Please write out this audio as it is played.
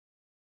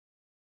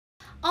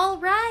All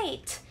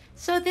right.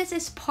 So this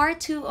is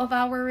part 2 of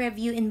our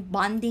review in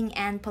bonding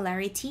and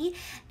polarity.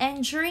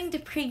 And during the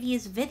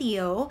previous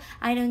video,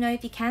 I don't know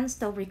if you can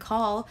still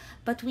recall,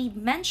 but we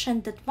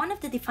mentioned that one of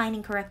the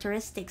defining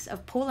characteristics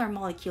of polar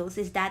molecules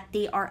is that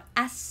they are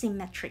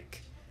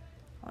asymmetric.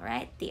 All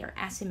right, they are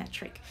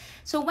asymmetric.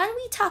 So when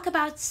we talk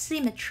about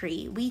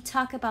symmetry, we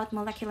talk about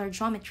molecular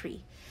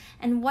geometry.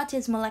 And what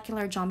is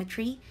molecular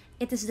geometry?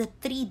 It is the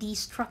 3D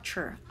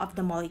structure of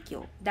the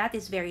molecule. That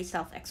is very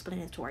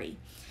self-explanatory.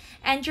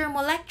 And your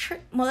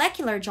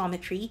molecular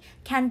geometry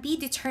can be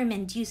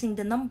determined using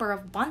the number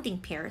of bonding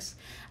pairs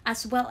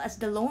as well as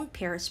the lone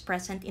pairs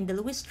present in the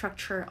Lewis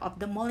structure of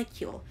the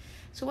molecule.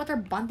 So what are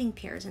bonding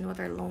pairs and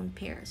what are lone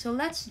pairs? So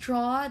let's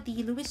draw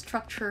the Lewis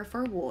structure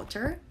for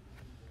water.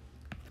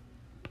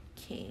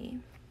 Okay.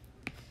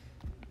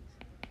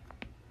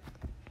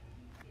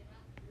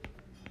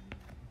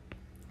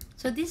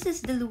 So this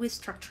is the Lewis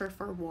structure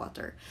for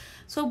water.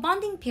 So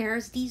bonding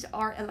pairs, these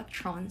are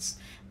electrons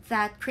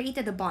that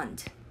created a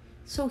bond.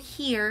 So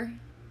here,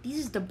 this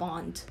is the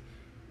bond.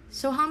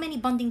 So how many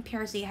bonding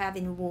pairs do you have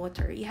in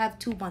water? You have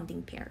 2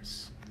 bonding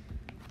pairs,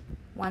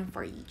 1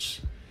 for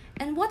each.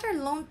 And what are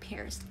lone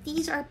pairs?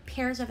 These are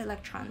pairs of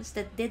electrons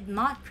that did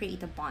not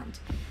create a bond.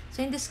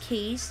 So in this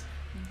case,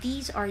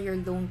 these are your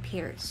lone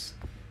pairs.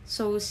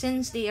 So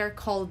since they are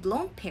called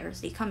lone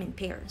pairs, they come in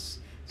pairs.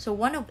 So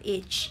one of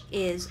each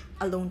is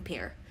a lone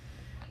pair.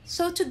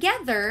 So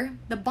together,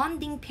 the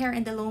bonding pair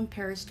and the lone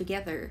pairs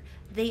together,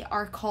 they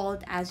are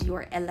called as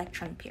your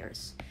electron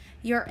pairs.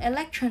 Your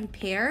electron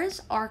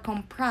pairs are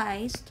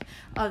comprised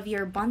of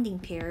your bonding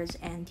pairs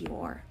and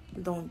your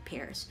lone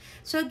pairs.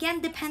 So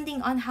again,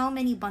 depending on how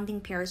many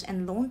bonding pairs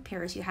and lone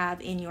pairs you have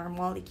in your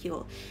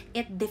molecule,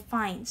 it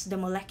defines the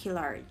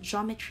molecular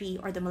geometry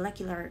or the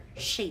molecular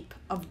shape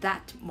of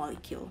that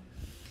molecule.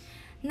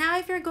 Now,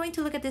 if you're going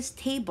to look at this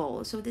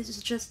table, so this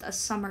is just a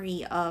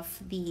summary of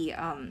the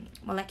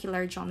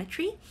molecular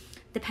geometry,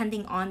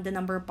 depending on the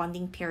number of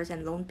bonding pairs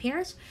and lone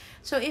pairs.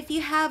 So if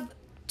you have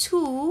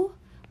 2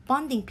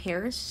 bonding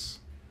pairs,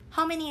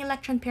 how many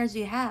electron pairs do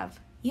you have?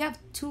 You have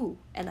 2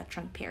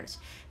 electron pairs.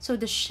 So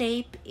the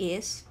shape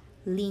is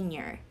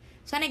linear.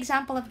 So an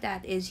example of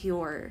that is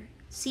your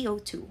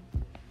CO2.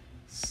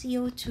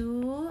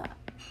 CO2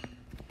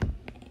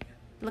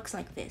 looks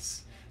like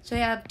this. So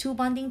you have 2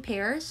 bonding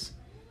pairs.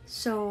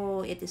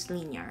 So it is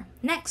linear.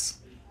 Next,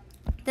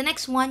 the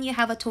next one, you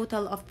have a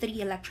total of 3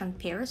 electron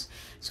pairs.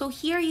 So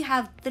here you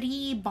have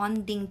 3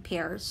 bonding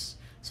pairs.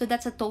 So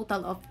that's a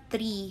total of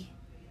 3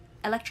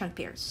 electron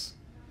pairs.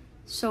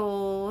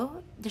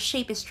 So the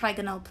shape is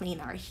trigonal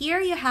planar. Here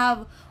you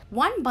have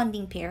 1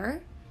 bonding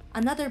pair,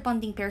 another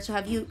bonding pair. So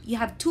you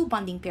have 2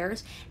 bonding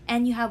pairs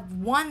and you have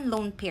 1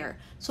 lone pair.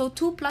 So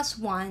 2 plus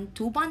 1,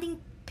 2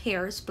 bonding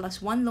pairs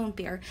plus 1 lone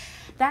pair,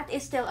 that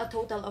is still a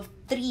total of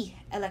 3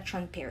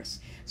 electron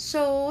pairs.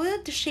 So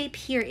the shape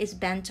here is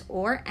bent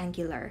or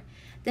angular.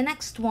 The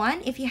next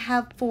one, if you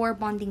have 4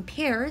 bonding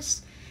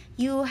pairs,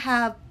 you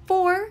have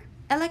 4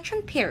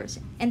 electron pairs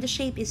and the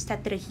shape is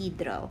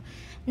tetrahedral.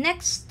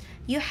 Next,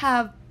 you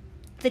have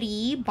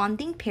 3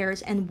 bonding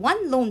pairs and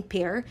 1 lone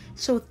pair,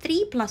 so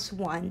 3 plus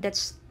 1,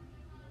 that's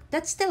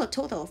still a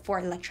total of 4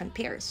 electron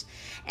pairs.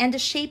 And the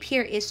shape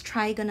here is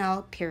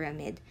trigonal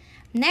pyramid.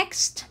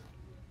 Next,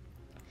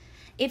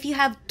 if you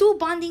have 2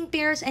 bonding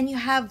pairs and you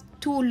have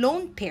 2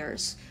 lone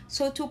pairs,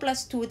 so 2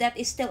 plus 2, that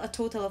is still a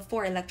total of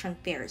 4 electron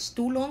pairs.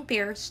 2 lone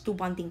pairs, 2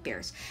 bonding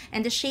pairs.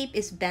 And the shape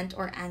is bent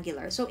or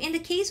angular. So in the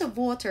case of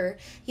water,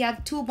 you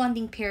have 2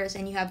 bonding pairs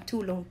and you have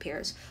 2 lone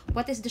pairs.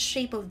 What is the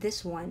shape of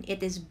this one?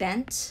 It is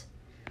bent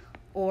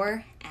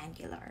or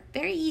angular.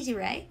 Very easy,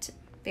 right?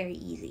 Very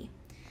easy.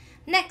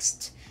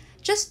 Next,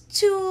 just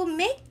to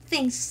make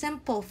things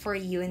simple for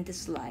you in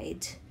this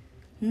slide,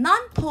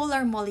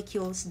 nonpolar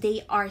molecules,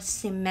 they are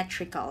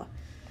symmetrical.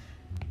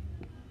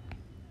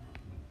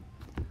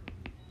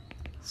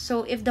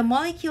 So if the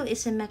molecule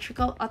is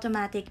symmetrical,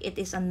 automatic, it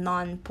is a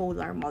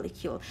nonpolar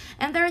molecule.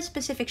 And there are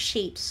specific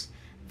shapes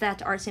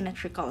that are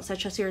symmetrical,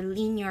 such as your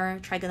linear,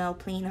 trigonal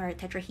planar,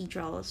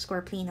 tetrahedral,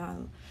 square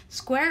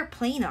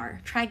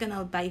planar,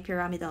 trigonal,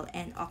 bipyramidal,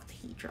 and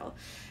octahedral.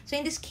 So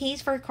in this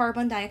case, for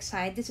carbon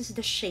dioxide, this is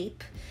the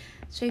shape.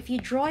 So if you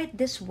draw it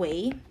this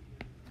way,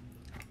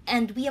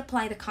 and we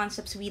apply the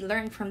concepts we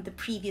learned from the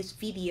previous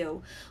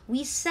video,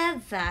 we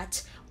said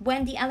that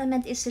when the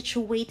element is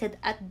situated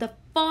at the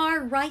far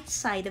right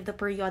side of the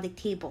periodic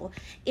table,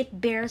 it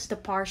bears the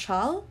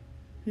partial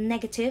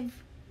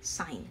negative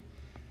sign.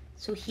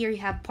 So here you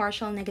have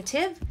partial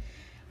negative.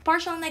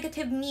 Partial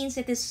negative means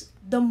it is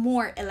the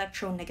more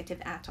electronegative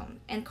atom,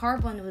 and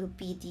carbon will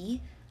be the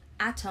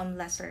atom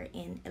lesser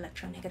in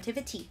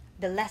electronegativity,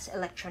 the less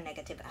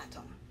electronegative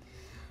atom.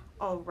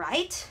 All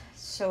right,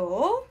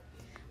 so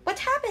what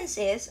happens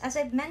is, as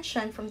I've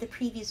mentioned from the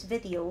previous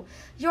video,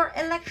 your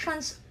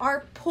electrons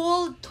are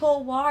pulled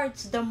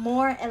towards the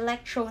more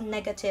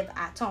electronegative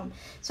atom.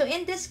 So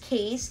in this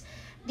case,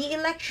 the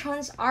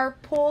electrons are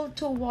pulled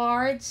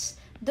towards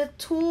the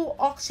 2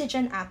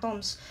 oxygen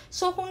atoms.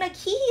 So kung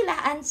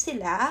naghihilaan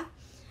sila,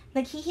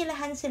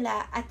 naghihilahan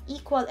sila at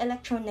equal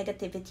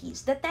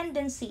electronegativities, the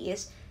tendency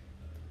is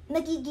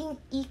nagiging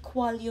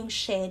equal yung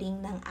sharing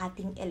ng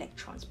ating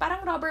electrons.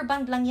 Parang rubber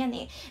band lang yan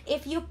eh.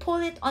 If you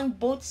pull it on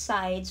both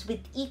sides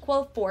with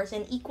equal force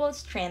and equal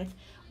strength,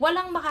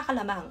 walang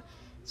makakalamang.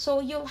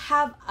 So you'll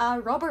have a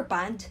rubber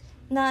band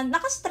na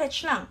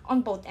nakastretch lang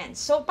on both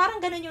ends. So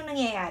parang ganun yung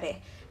nangyayari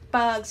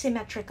pag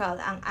symmetrical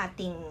ang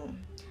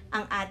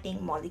ating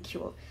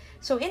molecule.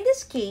 So in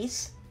this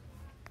case,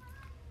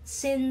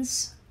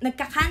 since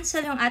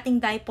nagka-cancel yung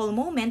ating dipole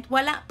moment,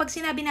 pag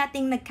sinabi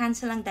nating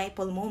nag-cancel ang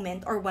dipole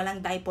moment or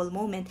walang dipole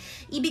moment,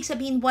 ibig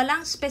sabihin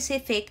walang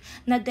specific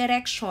na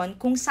direction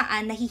kung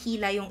saan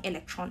nahihila yung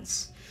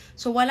electrons.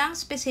 So walang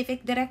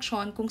specific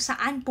direction kung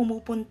saan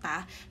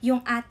pumupunta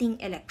yung ating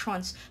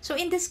electrons. So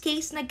in this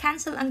case,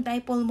 nag-cancel ang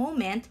dipole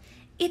moment,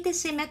 it is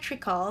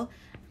symmetrical.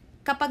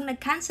 Kapag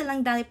nag-cancel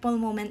ang dipole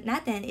moment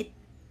natin,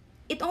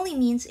 it only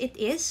means it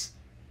is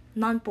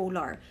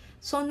nonpolar.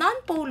 So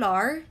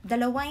nonpolar,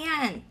 dalawa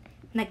yan.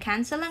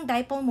 Nag-cancel ang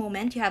dipole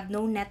moment, you have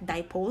no net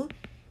dipole,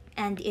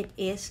 and it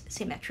is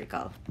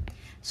symmetrical.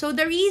 So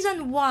the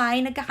reason why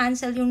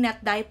nagka-cancel yung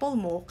net dipole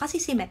mo, kasi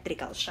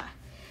symmetrical siya.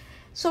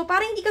 So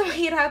para hindi ka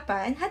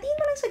mahirapan, hatiin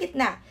mo lang sa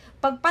gitna.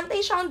 Pag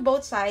pantay siya on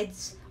both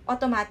sides,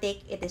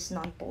 automatic, it is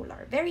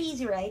nonpolar. Very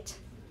easy, right?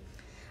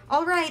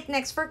 Alright,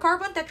 next, for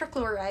carbon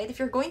tetrachloride, if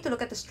you're going to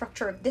look at the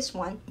structure of this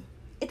one,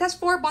 it has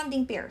 4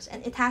 bonding pairs,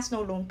 and it has no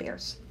lone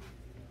pairs.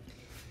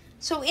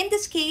 So in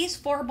this case,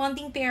 4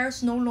 bonding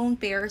pairs, no lone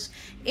pairs,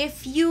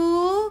 if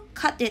you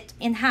cut it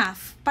in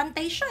half,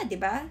 pantay siya, di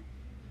ba?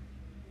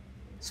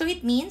 So it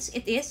means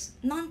it is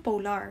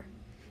nonpolar.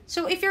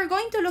 So if you're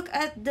going to look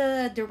at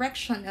the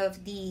direction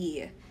of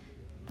the,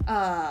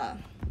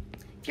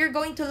 if you're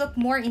going to look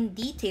more in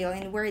detail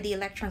in where the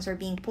electrons are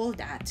being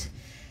pulled at,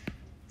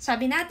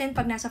 sabi natin,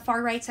 pag nasa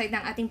far right side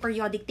ng ating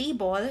periodic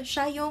table,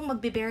 siya yung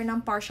magbe-bear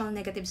ng partial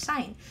negative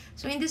sign.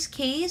 So in this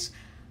case,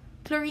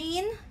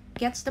 chlorine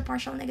gets the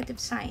partial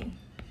negative sign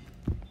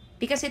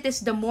because it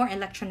is the more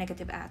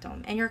electronegative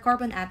atom, and your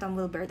carbon atom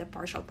will bear the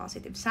partial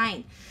positive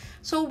sign.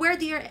 So where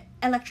do your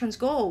electrons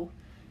go?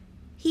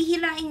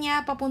 Hihilain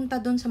niya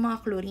papunta dun sa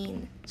mga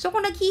chlorine. So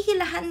kung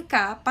naghihilahan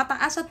ka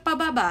pataas at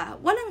pababa,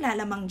 walang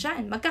lalamang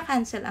dyan.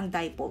 Magka-cancel ang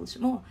dipoles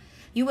mo.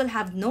 You will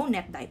have no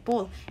net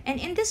dipole. And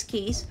in this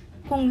case,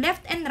 kung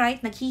left and right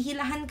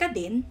naghihilahan ka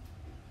din,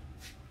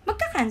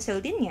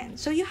 magka-cancel din yan.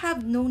 So you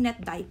have no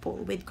net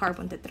dipole with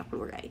carbon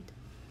tetrachloride.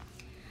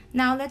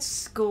 Now,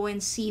 let's go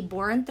and see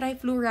boron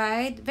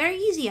trifluoride. Very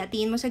easy.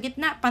 Hatiin mo sa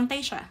gitna.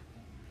 Pantay siya.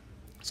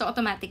 So,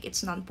 automatic,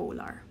 it's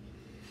nonpolar.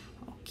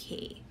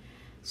 Okay.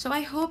 So,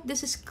 I hope this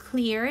is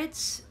clear.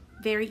 It's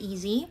very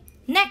easy.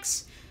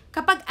 Next,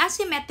 kapag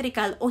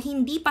asymmetrical o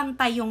hindi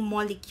pantay yung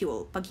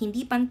molecule, pag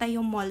hindi pantay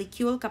yung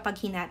molecule kapag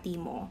hinati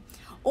mo,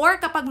 or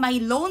kapag may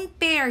lone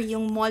pair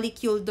yung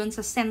molecule dun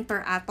sa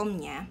center atom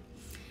niya,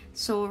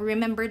 so,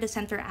 remember the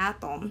center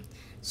atom.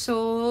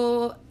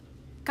 So,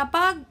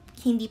 kapag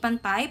hindi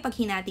pantay pag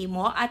hinati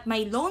mo at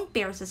may lone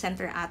pair sa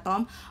center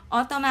atom,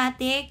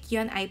 automatic,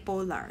 yun ay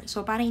polar.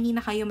 So, para hindi na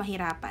kayo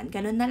mahirapan.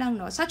 Ganun na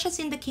lang, no? Such as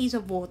in the case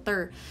of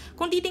water.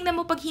 Kung titingnan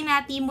mo pag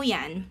hinati mo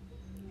yan,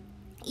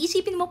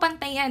 isipin mo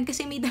pantay yan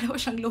kasi may dalawa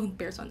siyang lone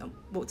pairs on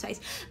both sides.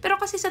 Pero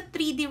kasi sa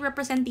 3D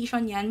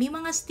representation yan, may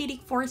mga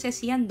steric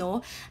forces yan, no?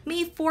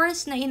 May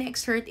force na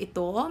ine-exert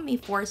ito, may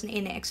force na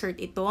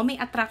ine-exert ito, may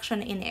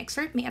attraction na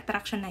ine-exert, may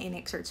attraction na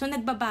ine-exert. So,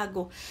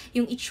 nagbabago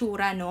yung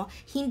itsura, no?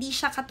 Hindi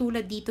siya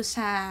katulad dito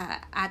sa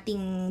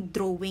ating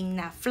drawing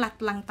na flat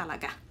lang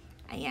talaga.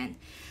 Ayan.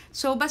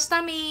 So,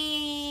 basta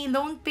may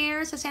lone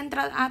pair sa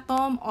central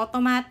atom,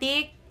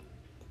 automatic,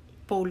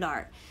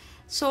 polar.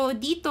 So,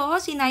 dito,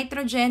 si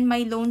nitrogen,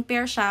 may lone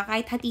pair siya.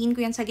 Kahit hatiin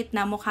ko yan sa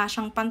gitna, mukha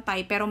siyang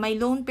pantay. Pero may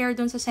lone pair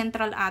dun sa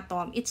central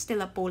atom. It's still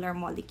a polar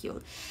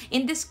molecule.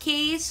 In this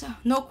case,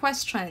 no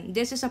question.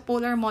 This is a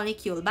polar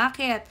molecule.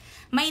 Bakit?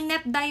 May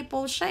net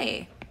dipole siya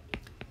eh.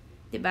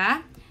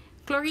 Diba?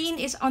 Chlorine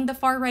is on the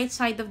far right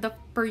side of the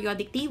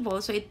periodic table.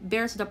 So, it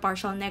bears the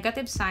partial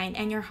negative sign.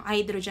 And your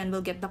hydrogen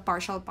will get the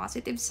partial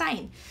positive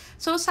sign.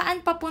 So,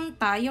 saan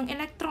papunta yung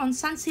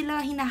electrons? Saan sila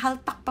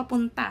hinahaltak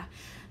papunta?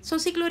 So,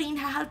 si chlorine,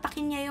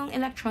 hahaltakin niya yung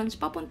electrons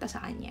papunta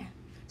sa kanya.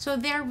 So,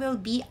 there will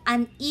be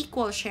an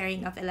equal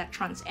sharing of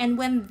electrons. And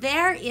when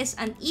there is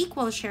an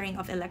equal sharing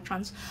of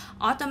electrons,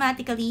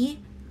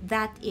 automatically,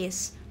 that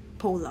is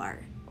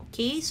polar.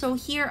 Okay? So,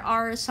 here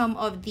are some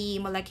of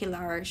the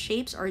molecular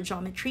shapes or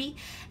geometry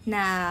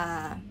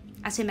na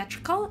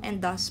asymmetrical and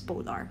thus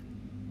polar.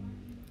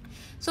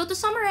 So to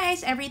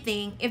summarize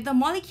everything, if the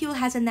molecule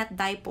has a net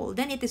dipole,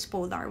 then it is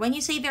polar. When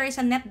you say there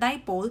is a net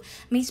dipole,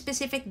 may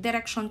specific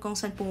direction kung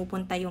saan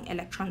pumupunta yung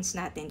electrons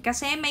natin.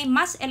 Kasi may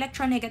mas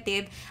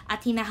electronegative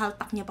at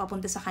hinahaltak niya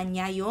papunta sa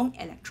kanya yung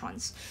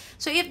electrons.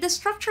 So if the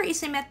structure is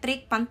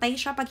symmetric, pantay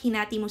siya pag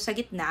hinati mo sa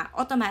gitna,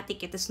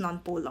 automatic it is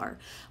nonpolar.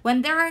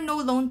 When there are no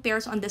lone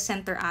pairs on the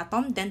center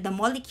atom, then the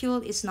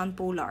molecule is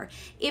nonpolar.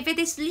 If it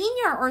is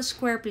linear or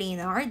square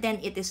planar,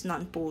 then it is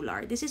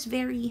nonpolar. This is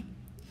very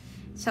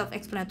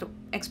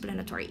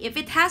self-explanatory. If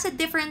it has a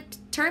different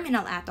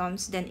terminal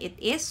atoms, then it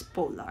is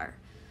polar.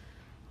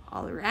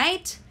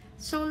 Alright,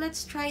 so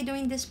let's try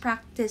doing this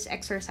practice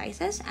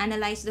exercises.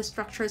 Analyze the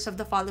structures of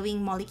the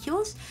following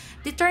molecules.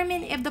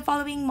 Determine if the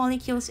following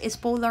molecules is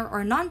polar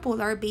or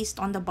non-polar based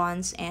on the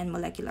bonds and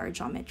molecular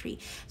geometry.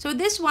 So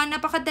this one,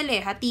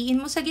 napakadali. Hatiin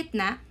mo sa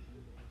gitna.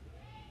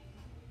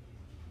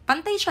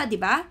 Pantay siya, di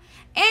ba?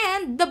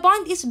 And the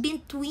bond is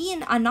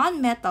between a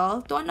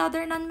non-metal to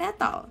another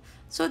non-metal.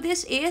 So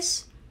this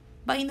is,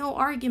 by no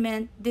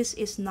argument, this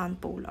is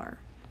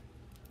non-polar.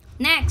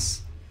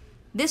 Next,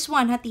 this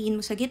one, hatiin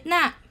mo sa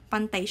gitna.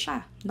 Pantay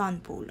siya,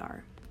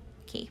 non-polar.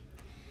 Okay.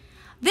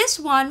 This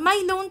one,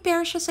 may lone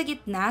pair siya sa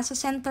gitna, sa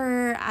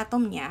center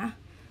atom niya.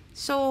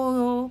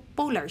 So,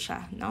 polar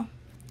siya, no?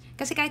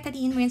 Kasi kahit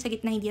hatiin mo yan sa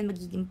gitna, hindi yan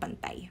magiging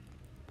pantay.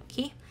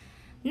 Okay?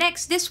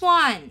 Next, this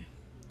one.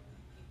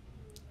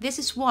 This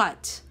is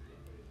what?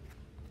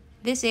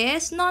 This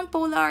is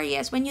non-polar.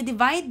 Yes, when you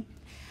divide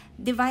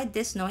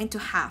this, no, into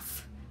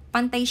half,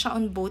 pantay siya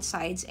on both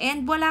sides.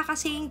 And wala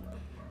kasing,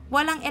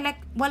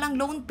 walang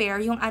lone pair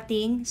yung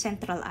ating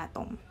central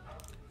atom.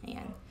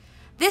 Ayan.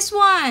 This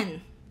one,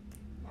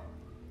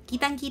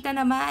 kitang-kita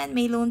naman,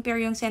 may lone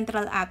pair yung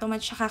central atom at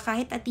saka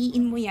kahit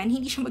atiin mo yan,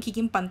 hindi siya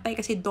magiging pantay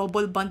kasi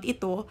double bond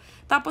ito,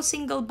 tapos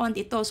single bond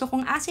ito. So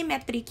kung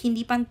asymmetric,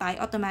 hindi pantay,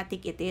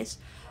 automatic it is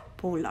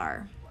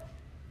polar.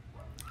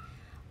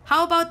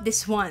 How about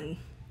this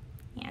one?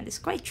 Yeah, this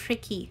is quite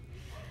tricky.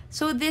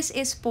 So this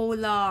is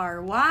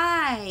polar.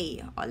 Why?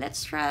 Oh,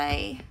 let's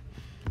try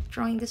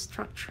drawing the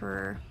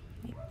structure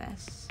like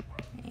this.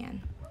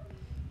 Ayan.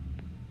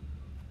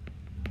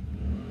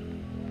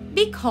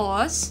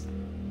 Because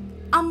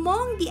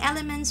among the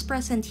elements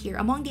present here,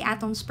 among the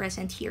atoms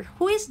present here,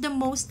 who is the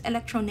most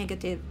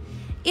electronegative?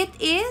 It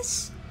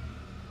is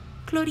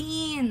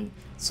chlorine.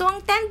 So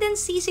ang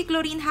tendency si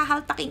chlorine,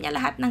 hahaltakin niya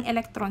lahat ng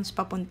electrons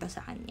papunta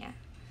sa kanya.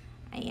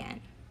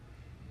 Ayan.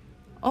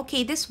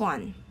 Okay, this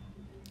one.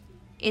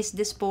 Is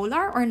this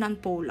polar or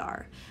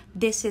non-polar?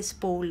 This is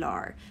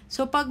polar.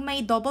 So, pag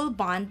may double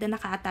bond na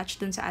naka-attach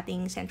dun sa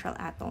ating central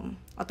atom,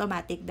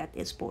 automatic that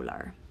is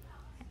polar.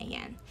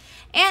 Ayan.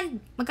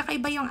 And,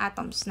 magkakaiba yung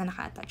atoms na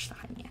naka-attach sa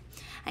kanya.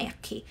 Ay,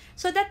 okay.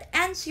 So, that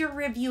ends your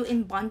review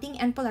in bonding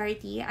and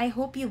polarity. I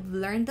hope you've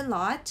learned a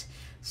lot.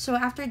 So,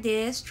 after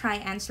this, try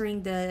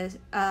answering the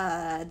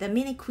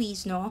mini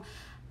quiz, no?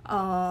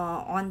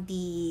 On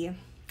the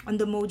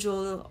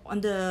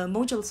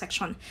module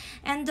section.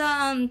 And,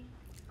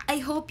 I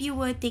hope you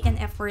would take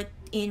an effort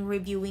in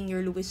reviewing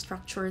your Lewis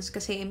structures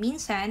kasi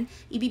minsan,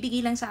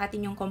 ibibigay lang sa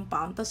atin yung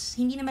compound tapos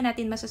hindi naman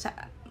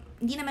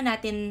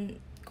natin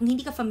kung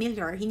hindi ka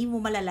familiar, hindi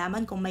mo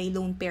malalaman kung may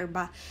lone pair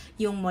ba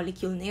yung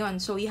molecule na yun.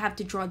 So, you have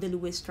to draw the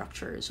Lewis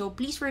structure. So,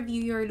 please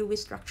review your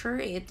Lewis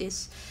structure. It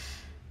is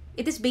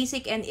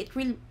basic and it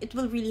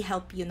will really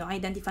help you,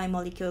 identify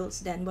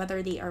molecules, then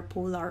whether they are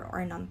polar or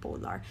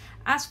non-polar.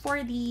 As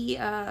for the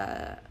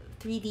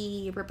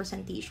 3D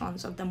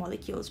representations of the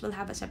molecules, we'll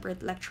have a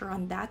separate lecture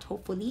on that,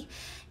 hopefully.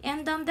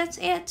 And that's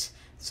it.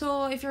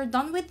 So if you're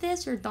done with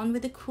this, you're done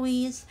with the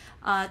quiz,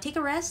 take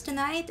a rest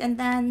tonight, and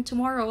then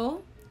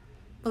tomorrow,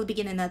 we'll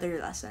begin another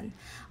lesson.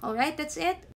 Alright, that's it.